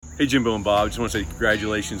Hey, Jimbo and Bob. Just want to say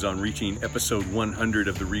congratulations on reaching episode 100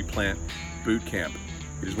 of the Replant Bootcamp.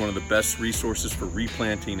 It is one of the best resources for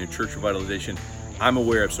replanting and church revitalization I'm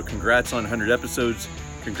aware of. So congrats on 100 episodes.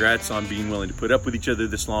 Congrats on being willing to put up with each other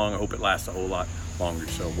this long. I hope it lasts a whole lot longer.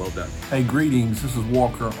 So well done. Hey, greetings. This is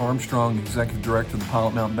Walker Armstrong, Executive Director of the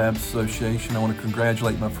Pilot Mountain Baptist Association. I want to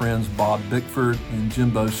congratulate my friends Bob Bickford and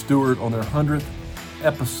Jimbo Stewart on their 100th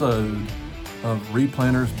episode of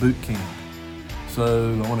Replanters Bootcamp.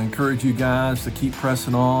 So I want to encourage you guys to keep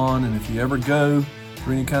pressing on. And if you ever go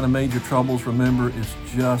through any kind of major troubles, remember it's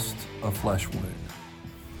just a flesh wound.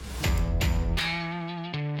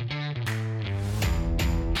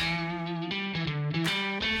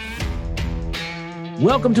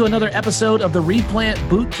 Welcome to another episode of the Replant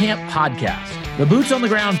Bootcamp podcast, the Boots on the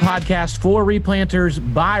Ground podcast for replanters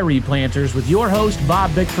by replanters with your host,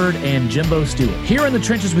 Bob Bickford and Jimbo Stewart. Here in the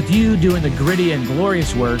trenches with you doing the gritty and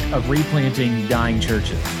glorious work of replanting dying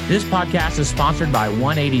churches. This podcast is sponsored by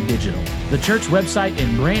 180 Digital, the church website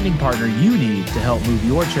and branding partner you need to help move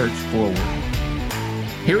your church forward.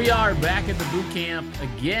 Here we are back at the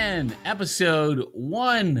bootcamp again, episode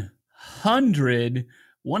 100,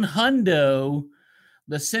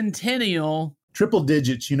 the centennial. Triple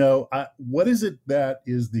digits, what is it that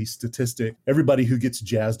is the statistic? Everybody who gets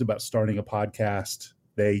jazzed about starting a podcast,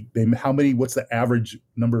 what's the average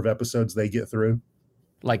number of episodes they get through?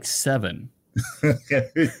 Like 7.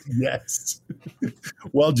 Yes.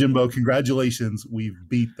 Well, Jimbo, congratulations. We've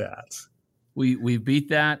beat that. We beat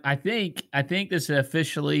that. I think this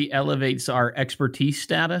officially elevates our expertise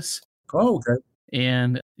status. Oh, okay.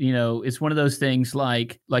 And, it's one of those things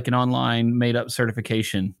like an online made up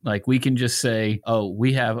certification. Like we can just say, oh,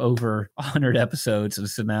 we have over 100 episodes. And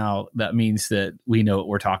so now that means that we know what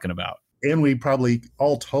we're talking about. And we probably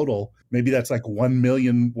all total, maybe that's like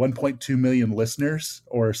 1.2 million listeners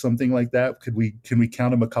or something like that. Can we count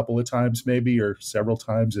them a couple of times maybe or several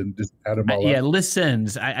times and just add them all up? Yeah,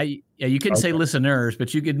 listens. You couldn't say listeners,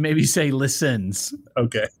 but you could maybe say listens.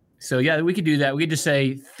 Okay. So yeah, we could do that. We could just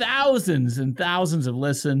say thousands and thousands of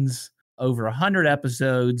listens, over 100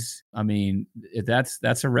 episodes. I mean,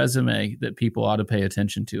 that's a resume that people ought to pay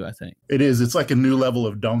attention to, I think. It is. It's like a new level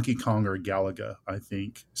of Donkey Kong or Galaga, I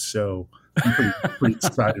think. So I'm pretty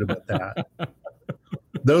excited about that.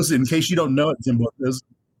 Those, in case you don't know it, Jimbo,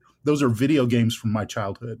 those are video games from my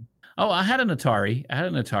childhood. Oh, I had an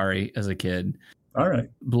Atari. As a kid. All right.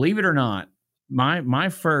 Believe it or not, my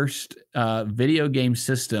first video game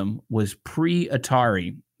system was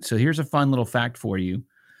pre-Atari. So here's a fun little fact for you.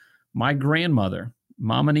 My grandmother,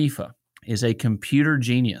 Mama Nifa, is a computer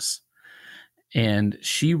genius, and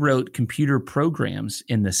she wrote computer programs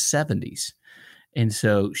in the 70s. And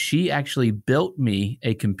so she actually built me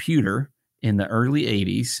a computer in the early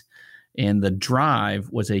 80s, and the drive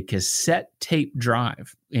was a cassette tape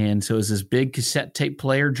drive. And so it was this big cassette tape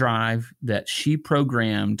player drive that she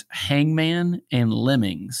programmed Hangman and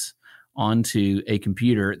Lemmings onto a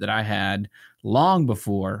computer that I had long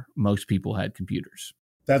before most people had computers.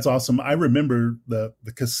 That's awesome. I remember the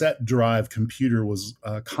cassette drive computer was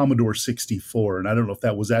Commodore 64. And I don't know if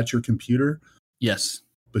that was at your computer. Yes.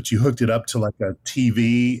 But you hooked it up to like a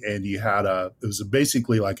TV and you had it was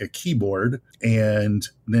basically like a keyboard. And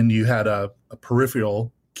then you had a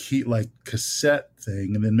peripheral key, like cassette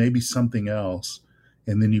thing, and then maybe something else.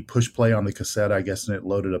 And then you push play on the cassette, I guess, and it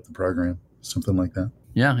loaded up the program, something like that.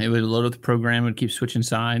 Yeah, it would load up the program and keep switching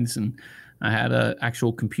sides. And I had an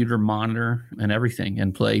actual computer monitor and everything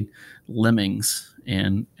and played Lemmings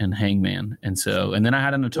and Hangman. And then I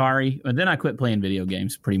had an Atari, and then I quit playing video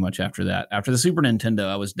games pretty much after that. After the Super Nintendo,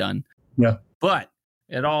 I was done. Yeah. But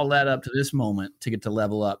it all led up to this moment to get to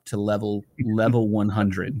level up to level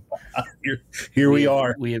 100. Here we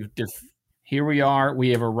are. Here we are. We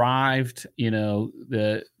have arrived.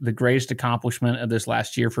 The greatest accomplishment of this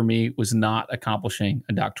last year for me was not accomplishing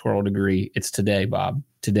a doctoral degree. It's today, Bob.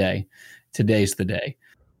 Today's the day.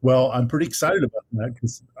 Well, I'm pretty excited about that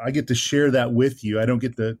because I get to share that with you. I don't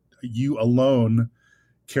get you alone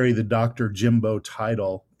carry the Dr. Jimbo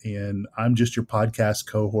title, and I'm just your podcast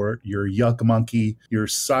cohort, your yuck monkey, your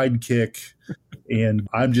sidekick, and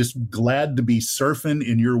I'm just glad to be surfing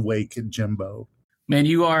in your wake, Jimbo. Man,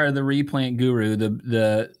 you are the replant guru,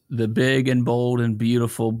 the big and bold and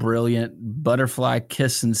beautiful, brilliant, butterfly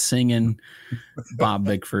kissing, singing Bob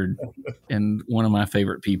Bickford, and one of my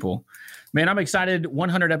favorite people. Man, I'm excited.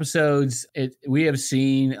 100 episodes. We have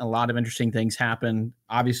seen a lot of interesting things happen.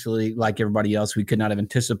 Obviously, like everybody else, we could not have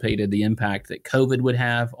anticipated the impact that COVID would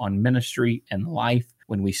have on ministry and life.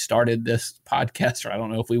 when we started this podcast, or I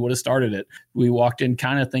don't know if we would have started it. We walked in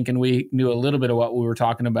kind of thinking we knew a little bit of what we were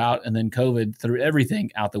talking about, and then COVID threw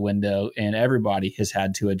everything out the window, and everybody has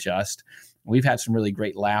had to adjust. We've had some really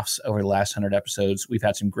great laughs over the last 100 episodes. We've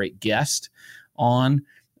had some great guests on,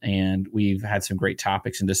 and we've had some great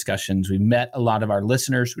topics and discussions. We met a lot of our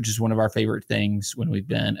listeners, which is one of our favorite things when we've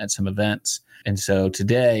been at some events. And so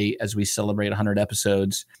today, as we celebrate 100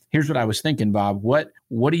 episodes, here's what I was thinking, Bob. What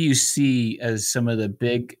do you see as some of the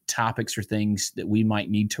big topics or things that we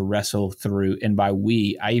might need to wrestle through? And by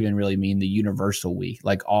we, I even really mean the universal we,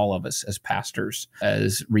 like all of us as pastors,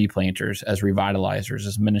 as replanters, as revitalizers,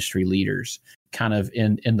 as ministry leaders, kind of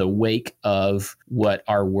in the wake of what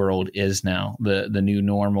our world is now, the new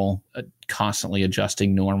normal, constantly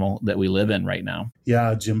adjusting normal that we live in right now.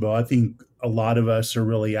 Yeah, Jimbo, I think a lot of us are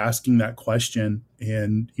really asking that question.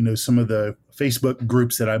 And, some of the Facebook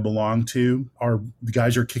groups that I belong to the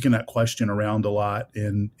guys are kicking that question around a lot.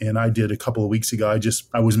 And I did a couple of weeks ago.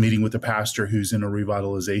 I was meeting with a pastor who's in a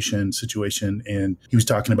revitalization situation, and he was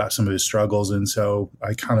talking about some of his struggles. And so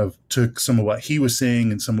I kind of took some of what he was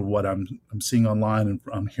saying and some of what I'm seeing online and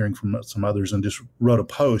I'm hearing from some others, and just wrote a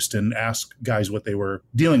post and asked guys what they were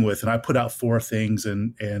dealing with. And I put out 4 things,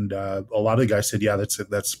 and a lot of the guys said, yeah,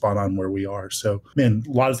 that's spot on where we are. So, man,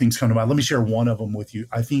 a lot of things come to mind. Let me share one of them with you.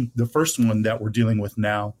 I think the first one that we're dealing with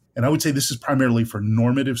now, and I would say this is primarily for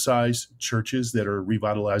normative size churches that are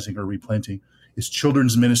revitalizing or replanting, is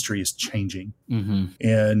children's ministry is changing. Mm-hmm.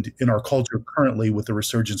 And in our culture currently, with the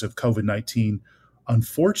resurgence of COVID-19,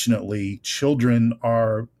 unfortunately, children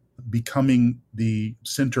are becoming the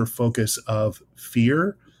center focus of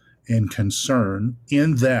fear and concern,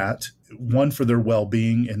 in that, one, for their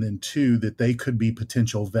well-being, and then 2, that they could be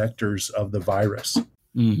potential vectors of the virus.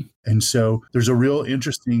 Mm. And so there's a real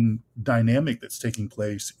interesting dynamic that's taking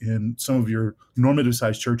place in some of your normative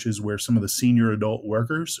sized churches, where some of the senior adult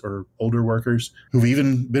workers or older workers who've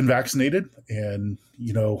even been vaccinated and,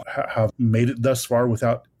 have made it thus far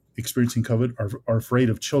without experiencing COVID are afraid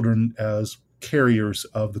of children as carriers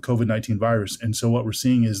of the COVID-19 virus. And so what we're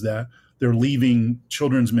seeing is that they're leaving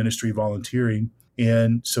children's ministry volunteering.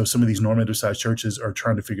 And so some of these normative sized churches are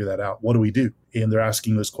trying to figure that out. What do we do? And they're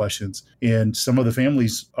asking those questions. And some of the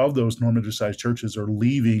families of those normative sized churches are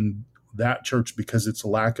leaving that church because it's a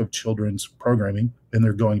lack of children's programming, and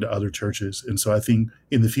they're going to other churches. And so I think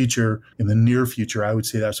in the near future, I would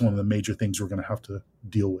say that's one of the major things we're going to have to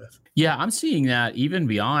deal with. Yeah, I'm seeing that even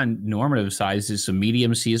beyond normative sizes, some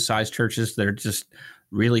medium-sized churches that are just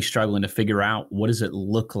really struggling to figure out what does it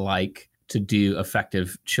look like to do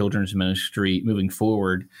effective children's ministry moving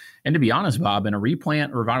forward. And to be honest, Bob, in a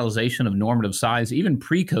replant revitalization of normative size, even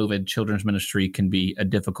pre-COVID you ministry can be a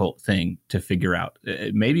difficult thing to figure out.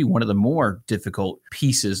 It may be one of the more difficult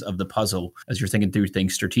pieces of the puzzle as you're thinking through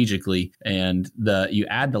things strategically. And you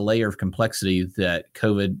add the layer of complexity that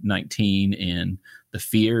COVID-19 and the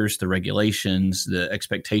fears, the regulations, the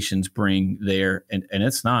expectations bring there. And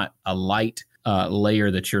it's not a light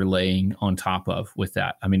layer that you're laying on top of with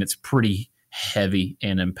that. I mean, it's pretty heavy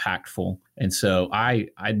and impactful. And so I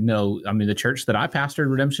know, the church that I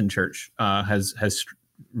pastored, Redemption Church, has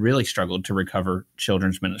really struggled to recover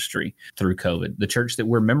children's ministry through COVID. The church that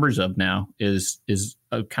we're members of now is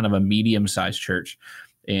a kind of a medium-sized church,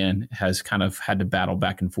 and has kind of had to battle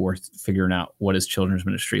back and forth figuring out what does children's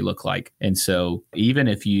ministry look like. And so even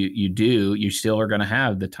if you still are going to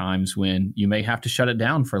have the times when you may have to shut it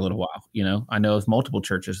down for a little while. I know of multiple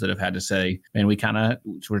churches that have had to say, and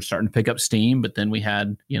we're starting to pick up steam, but then we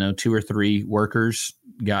had, 2 or 3 workers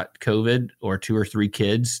got COVID, or 2 or 3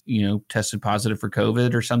 kids, tested positive for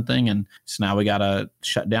COVID or something. And so now we got to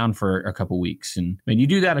shut down for a couple weeks. And you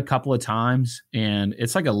do that a couple of times, and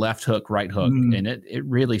it's like a left hook, right hook. And it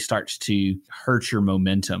really starts to hurt your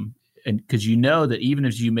momentum. And because that even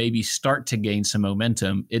as you maybe start to gain some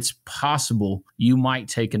momentum, it's possible you might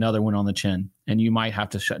take another one on the chin, and you might have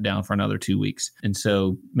to shut down for another 2 weeks. And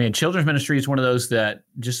so, children's ministry is one of those that,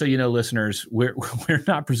 just so you know, listeners, we're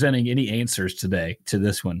not presenting any answers today to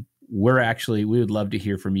this one. We would love to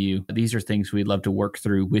hear from you. These are things we'd love to work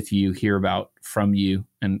through with you, hear about from you,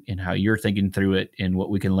 and how you're thinking through it and what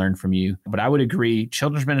we can learn from you. But I would agree,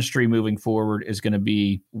 children's ministry moving forward is going to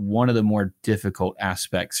be one of the more difficult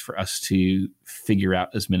aspects for us to figure out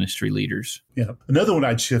as ministry leaders. Yeah. Another one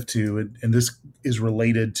I'd shift to, and this is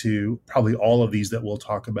related to probably all of these that we'll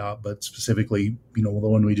talk about, but specifically, the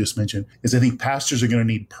one we just mentioned, is I think pastors are going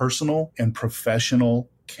to need personal and professional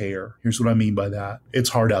care. Here's what I mean by that. It's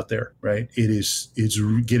hard out there, right? It's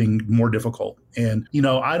getting more difficult. And,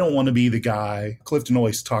 I don't want to be the guy, Clifton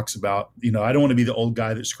always talks about, I don't want to be the old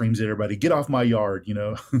guy that screams at everybody, get off my yard,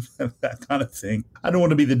 that kind of thing. I don't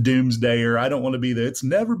want to be the doomsdayer. I don't want to be it's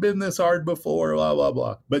never been this hard before, blah, blah,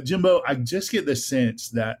 blah. But Jimbo, I just get the sense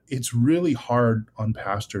that it's really hard on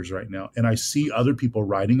pastors right now. And I see other people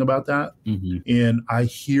writing about that. Mm-hmm. And I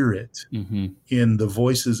hear it in the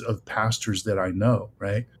voices of pastors that I know,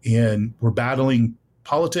 right? And we're battling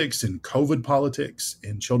politics and COVID politics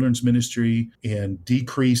and children's ministry and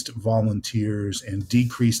decreased volunteers and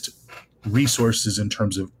decreased resources in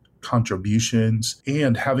terms of contributions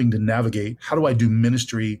and having to navigate how do I do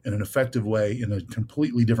ministry in an effective way in a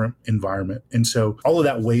completely different environment. And so all of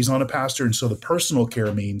that weighs on a pastor. And so the personal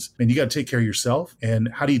care means, man, you got to take care of yourself. And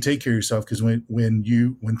how do you take care of yourself? Because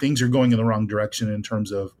when things are going in the wrong direction in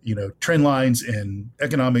terms of, trend lines and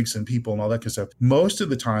economics and people and all that kind of stuff, most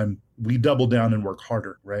of the time we double down and work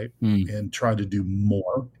harder, right? And try to do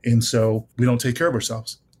more. And so we don't take care of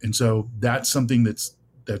ourselves. And so that's something that's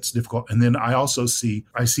difficult. And then I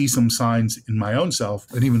see some signs in my own self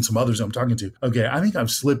and even some others I'm talking to. Okay, I think I've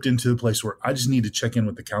slipped into the place where I just need to check in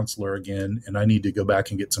with the counselor again, and I need to go back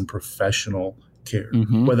and get some professional care,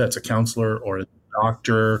 whether that's a counselor or a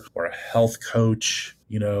doctor or a health coach,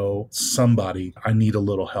 somebody, I need a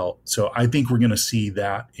little help. So I think we're going to see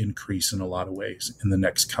that increase in a lot of ways in the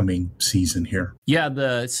next coming season here. Yeah,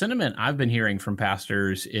 the sentiment I've been hearing from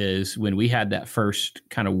pastors is when we had that first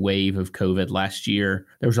kind of wave of COVID last year,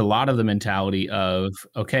 there was a lot of the mentality of,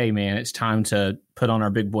 okay, man, it's time to put on our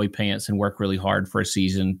big boy pants and work really hard for a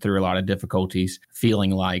season through a lot of difficulties,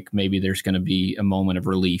 feeling like maybe there's going to be a moment of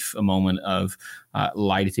relief, a moment of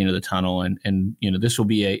light at the end of the tunnel. And this will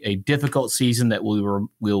be a difficult season that we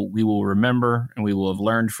will remember and we will have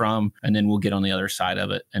learned from, and then we'll get on the other side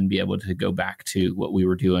of it and be able to go back to what we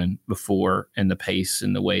were doing before and the pace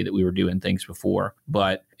and the way that we were doing things before.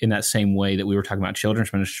 But in that same way that we were talking about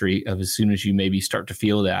children's ministry, of as soon as you maybe start to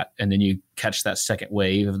feel that, and then you catch that second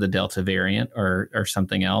wave of the Delta variant or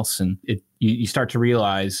something else, and you start to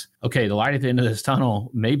realize, okay, the light at the end of this tunnel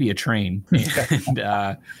may be a train,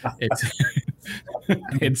 and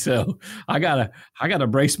and so I gotta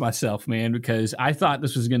brace myself, man, because I thought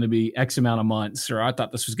this was going to be X amount of months, or I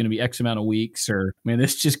thought this was going to be X amount of weeks, or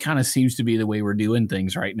this just kind of seems to be the way we're doing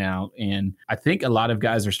things right now. And I think a lot of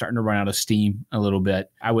guys are starting to run out of steam a little bit.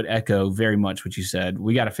 I would echo very much what you said.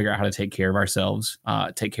 We got to figure out how to take care of ourselves,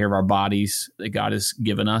 take care of our bodies that God has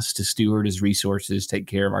given us to steward as resources, take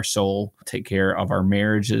care of our soul, take care of our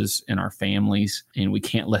marriages and our families. And we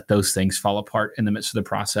can't let those things fall apart in the midst of the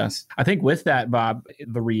process. I think with that, Bob,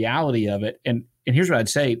 the reality of it, and here's what I'd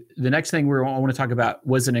say. The next thing I want to talk about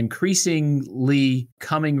was an increasingly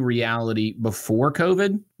coming reality before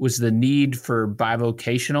COVID was the need for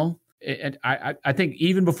bivocational. I think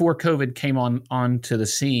even before COVID came onto the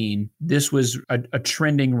scene, this was a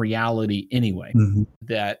trending reality anyway,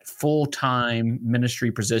 that full-time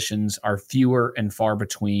ministry positions are fewer and far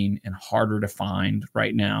between and harder to find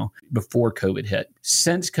right now before COVID hit.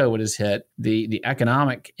 Since COVID has hit, the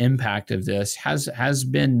economic impact of this has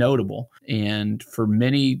been notable. And for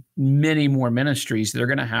many, many more ministries, they're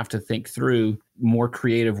going to have to think through more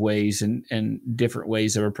creative ways and different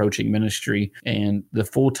ways of approaching ministry. And the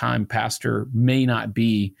full-time pastor may not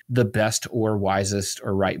be the best or wisest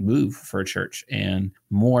or right move for a church. And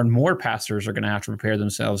more pastors are going to have to prepare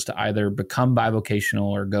themselves to either become bivocational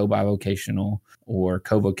or go bivocational or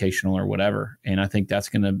co-vocational or whatever. And I think that's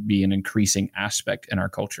going to be an increasing aspect in our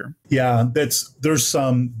culture. Yeah, there's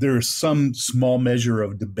some small measure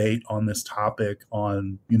of debate on this topic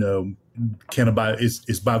on,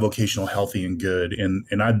 is bivocational healthy and good?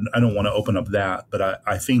 And I don't want to open up that, but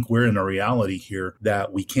I think we're in a reality here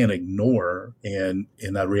that we can't ignore. And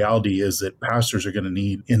that reality is that pastors are going to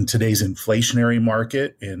need, in today's inflationary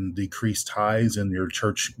market and decreased tithes, and your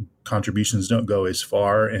church contributions don't go as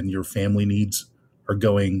far, and your family needs are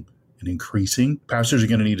going and increasing, pastors are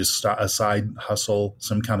going to need a side hustle,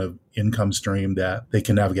 some kind of income stream that they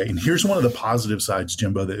can navigate. And here's one of the positive sides,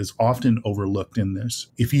 Jimbo, that is often overlooked in this.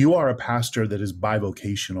 If you are a pastor that is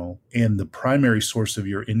bivocational and the primary source of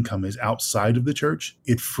your income is outside of the church,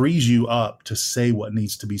 it frees you up to say what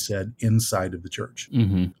needs to be said inside of the church.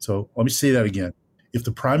 So let me say that again. If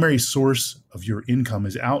the primary source of your income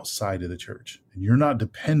is outside of the church and you're not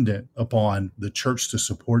dependent upon the church to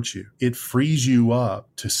support you, it frees you up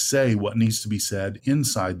to say what needs to be said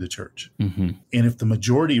inside the church. And if the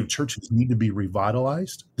majority of churches need to be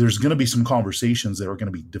revitalized, there's going to be some conversations that are going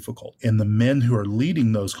to be difficult. And the men who are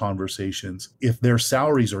leading those conversations, if their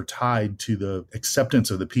salaries are tied to the acceptance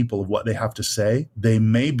of the people of what they have to say, they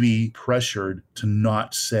may be pressured to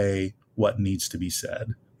not say what needs to be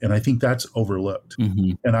said. And I think that's overlooked.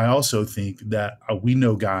 Mm-hmm. And I also think that we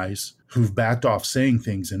know guys who've backed off saying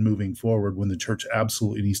things and moving forward when the church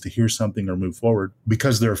absolutely needs to hear something or move forward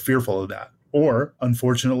because they're fearful of that. Or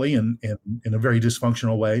unfortunately, in a very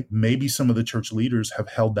dysfunctional way, maybe some of the church leaders have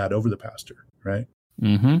held that over the pastor, right?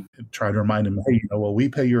 Mm-hmm. And try to remind him, hey, well, we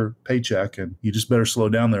pay your paycheck and you just better slow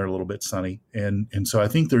down there a little bit, Sonny. And so I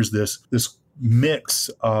think there's this mix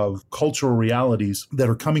of cultural realities that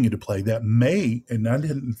are coming into play that may, and I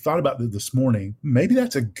hadn't thought about this morning, maybe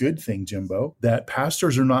that's a good thing, Jimbo, that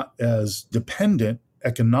pastors are not as dependent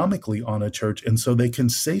economically on a church, and so they can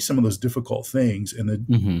say some of those difficult things,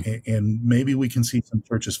 and maybe we can see some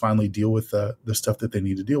churches finally deal with the stuff that they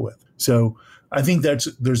need to deal with. So I think there's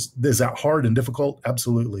that hard and difficult,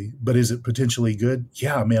 absolutely, but is it potentially good?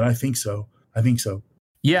 Yeah, man, I think so.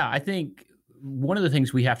 Yeah, I think one of the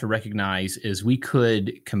things we have to recognize is we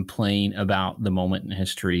could complain about the moment in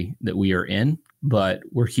history that we are in, but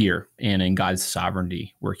we're here, and in God's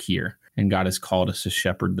sovereignty, we're here. And God has called us to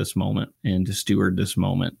shepherd this moment and to steward this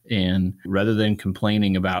moment. And rather than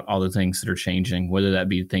complaining about all the things that are changing, whether that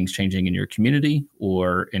be things changing in your community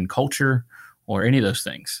or in culture or any of those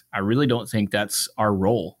things, I really don't think that's our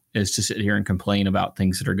role, is to sit here and complain about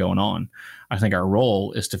things that are going on. I think our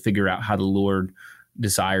role is to figure out how the Lord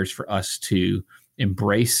desires for us to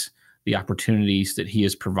embrace the opportunities that he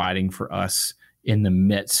is providing for us in the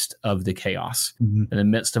midst of the chaos. Mm-hmm. In the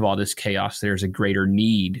midst of all this chaos, there's a greater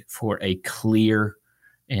need for a clear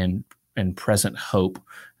and present hope,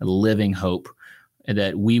 a living hope,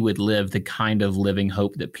 that we would live the kind of living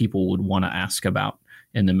hope that people would want to ask about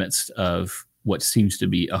in the midst of what seems to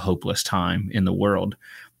be a hopeless time in the world.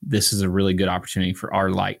 This is a really good opportunity for our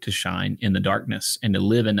light to shine in the darkness and to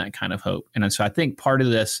live in that kind of hope. And so I think part of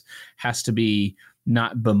this has to be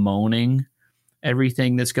not bemoaning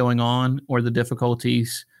everything that's going on or the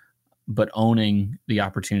difficulties, but owning the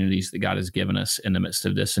opportunities that God has given us in the midst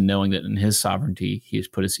of this, and knowing that in his sovereignty, he has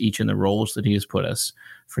put us each in the roles that he has put us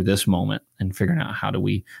for this moment, and figuring out how do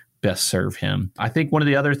we best serve him. I think one of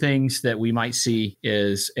the other things that we might see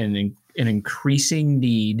is an increasing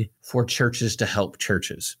need for churches to help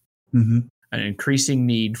churches, an increasing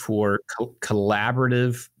need for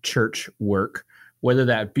collaborative church work, whether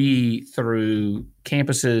that be through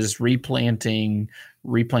campuses, replanting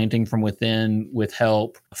from within with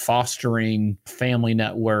help, fostering family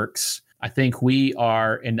networks. I think we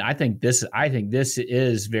are, and I think this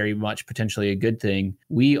is very much potentially a good thing.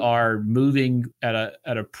 We are moving at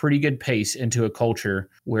a pretty good pace into a culture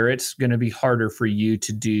where it's going to be harder for you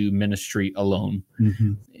to do ministry alone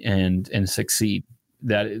and succeed.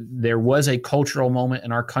 That there was a cultural moment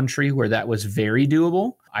in our country where that was very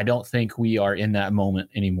doable. I don't think we are in that moment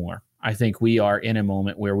anymore. I think we are in a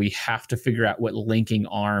moment where we have to figure out what linking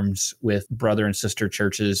arms with brother and sister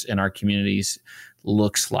churches in our communities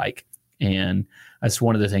looks like. And that's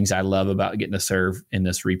one of the things I love about getting to serve in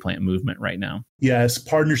this replant movement right now. Yes,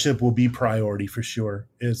 partnership will be priority for sure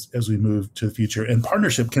as we move to the future. And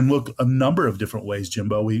partnership can look a number of different ways,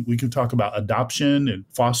 Jimbo. We can talk about adoption and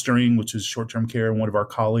fostering, which is short-term care. One of our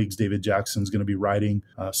colleagues, David Jackson, is going to be writing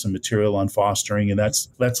some material on fostering. And that's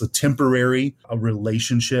a temporary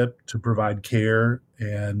relationship to provide care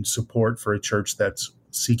and support for a church that's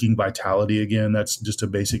seeking vitality again. That's just a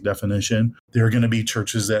basic definition. There are going to be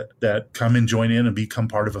churches that come and join in and become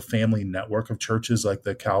part of a family network of churches like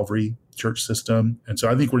the Calvary church system. And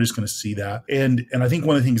so I think we're just going to see that. And I think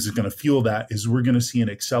one of the things that's going to fuel that is we're going to see an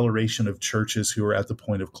acceleration of churches who are at the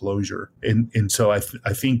point of closure. And so I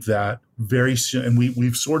think that very soon, and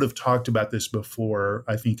we've sort of talked about this before,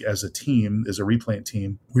 I think as a team, as a replant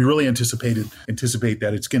team, we really anticipate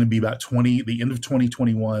that it's going to be about the end of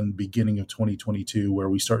 2021, beginning of 2022, where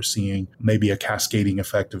we start seeing maybe a cascading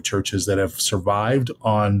effect of churches that have survived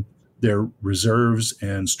on their reserves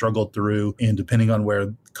and struggled through. And depending on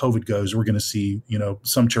where COVID goes, we're going to see,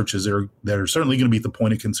 some churches that are certainly going to be at the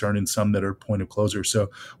point of concern and some that are point of closure. So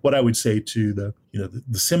what I would say to the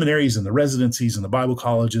seminaries and the residencies and the Bible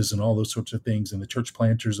colleges and all those sorts of things and the church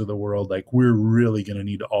planters of the world, like we're really going to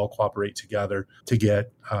need to all cooperate together to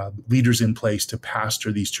get leaders in place to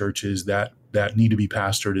pastor these churches that need to be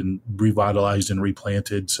pastored and revitalized and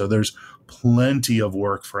replanted. So there's plenty of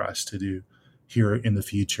work for us to do here in the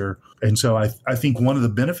future. And so I think one of the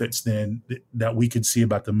benefits then that we could see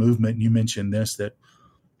about the movement, and you mentioned this, that,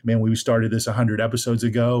 man, we started this 100 episodes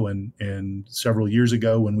ago and several years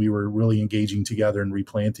ago when we were really engaging together and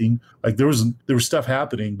replanting, like there was stuff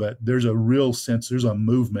happening, but there's a real sense, there's a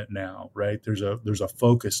movement now, right? There's a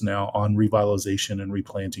focus now on revitalization and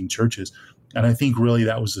replanting churches. And I think really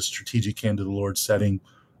that was the strategic hand of the Lord setting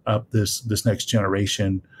up this next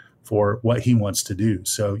generation for what he wants to do.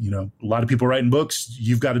 So, a lot of people writing books.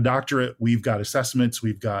 You've got a doctorate. We've got assessments.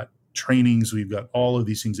 We've got trainings. We've got all of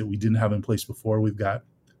these things that we didn't have in place before. We've got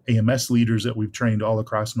AMS leaders that we've trained all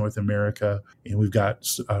across North America. And we've got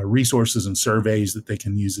resources and surveys that they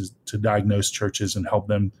can use to diagnose churches and help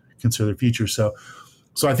them consider their future. So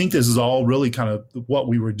I think this is all really kind of what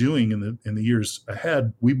we were doing in the years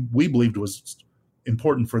ahead. We believed was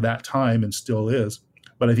important for that time and still is,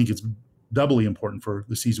 but I think it's doubly important for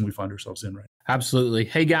the season we find ourselves in right now. Absolutely.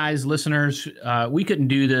 Hey guys, listeners, we couldn't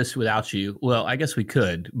do this without you. Well, I guess we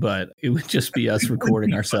could, but it would just be us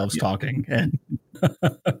recording ourselves talking. And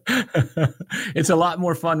it's a lot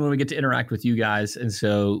more fun when we get to interact with you guys. And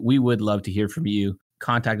so we would love to hear from you.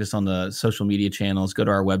 Contact us on the social media channels. Go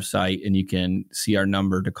to our website and you can see our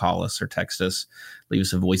number to call us or text us, leave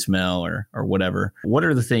us a voicemail or whatever. What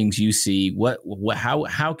are the things you see?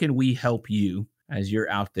 How can we help you as you're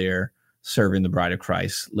out there serving the bride of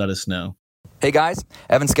Christ? Let us know. Hey guys,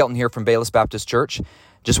 Evan Skelton here from Bayless Baptist Church.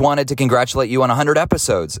 Just wanted to congratulate you on 100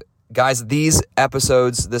 episodes. Guys, these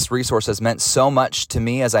episodes, this resource has meant so much to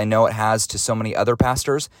me as I know it has to so many other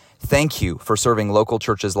pastors. Thank you for serving local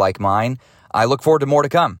churches like mine. I look forward to more to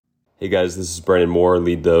come. Hey guys, this is Brandon Moore,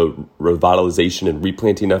 lead the revitalization and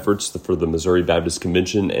replanting efforts for the Missouri Baptist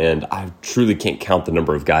Convention, and I truly can't count the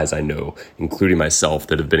number of guys I know, including myself,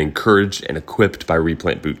 that have been encouraged and equipped by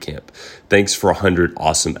Replant Bootcamp. Thanks for 100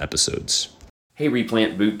 awesome episodes. Hey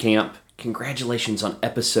Replant Bootcamp, congratulations on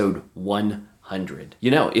episode 100.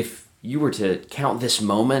 If you were to count this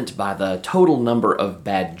moment by the total number of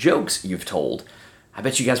bad jokes you've told, I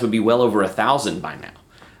bet you guys would be well over 1,000 by now.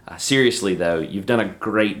 Seriously, though, you've done a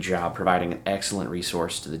great job providing an excellent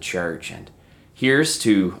resource to the church, and here's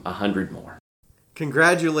to 100 more.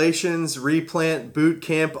 Congratulations, Replant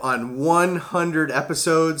Bootcamp, on 100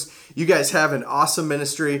 episodes. You guys have an awesome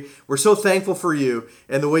ministry. We're so thankful for you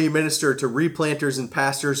and the way you minister to replanters and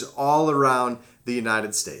pastors all around the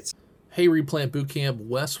United States. Hey, Replant Bootcamp,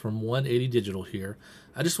 Wes from 180 Digital here.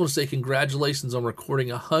 I just want to say congratulations on recording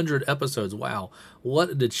 100 episodes. Wow, what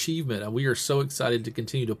an achievement. And we are so excited to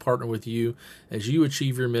continue to partner with you as you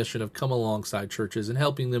achieve your mission of come alongside churches and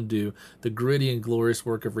helping them do the gritty and glorious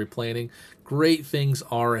work of replanting. Great things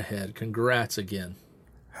are ahead. Congrats again.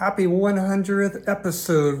 Happy 100th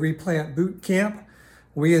episode, Replant Bootcamp.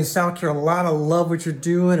 We in South Carolina love what you're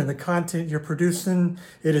doing and the content you're producing.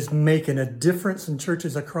 It is making a difference in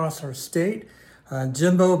churches across our state.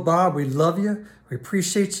 Jimbo, Bob, we love you. We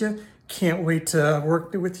appreciate you. Can't wait to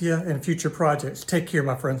work with you in future projects. Take care,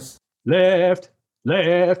 my friends. Left,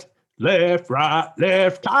 right,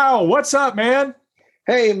 left. Kyle, what's up, man?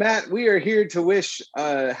 Hey, Matt, we are here to wish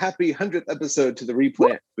a happy 100th episode to the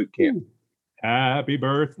Replant Bootcamp. Happy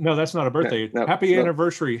birthday. No, that's not a birthday. Happy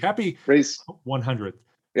anniversary. Happy 100th.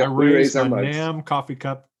 Yep, I raise my NAM coffee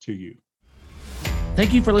cup to you.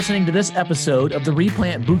 Thank you for listening to this episode of the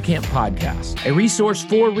Replant Bootcamp podcast, a resource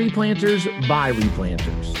for replanters by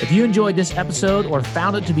replanters. If you enjoyed this episode or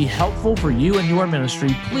found it to be helpful for you and your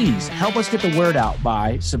ministry, please help us get the word out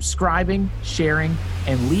by subscribing, sharing,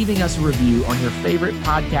 and leaving us a review on your favorite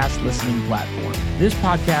podcast listening platform. This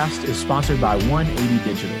podcast is sponsored by 180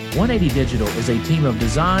 Digital. 180 Digital is a team of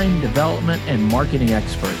design, development, and marketing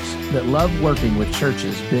experts that love working with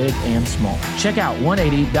churches big and small. Check out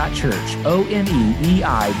 180.church,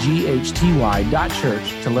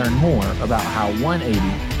 ONEEIGHTY.church to learn more about how 180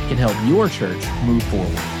 can help your church move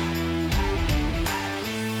forward.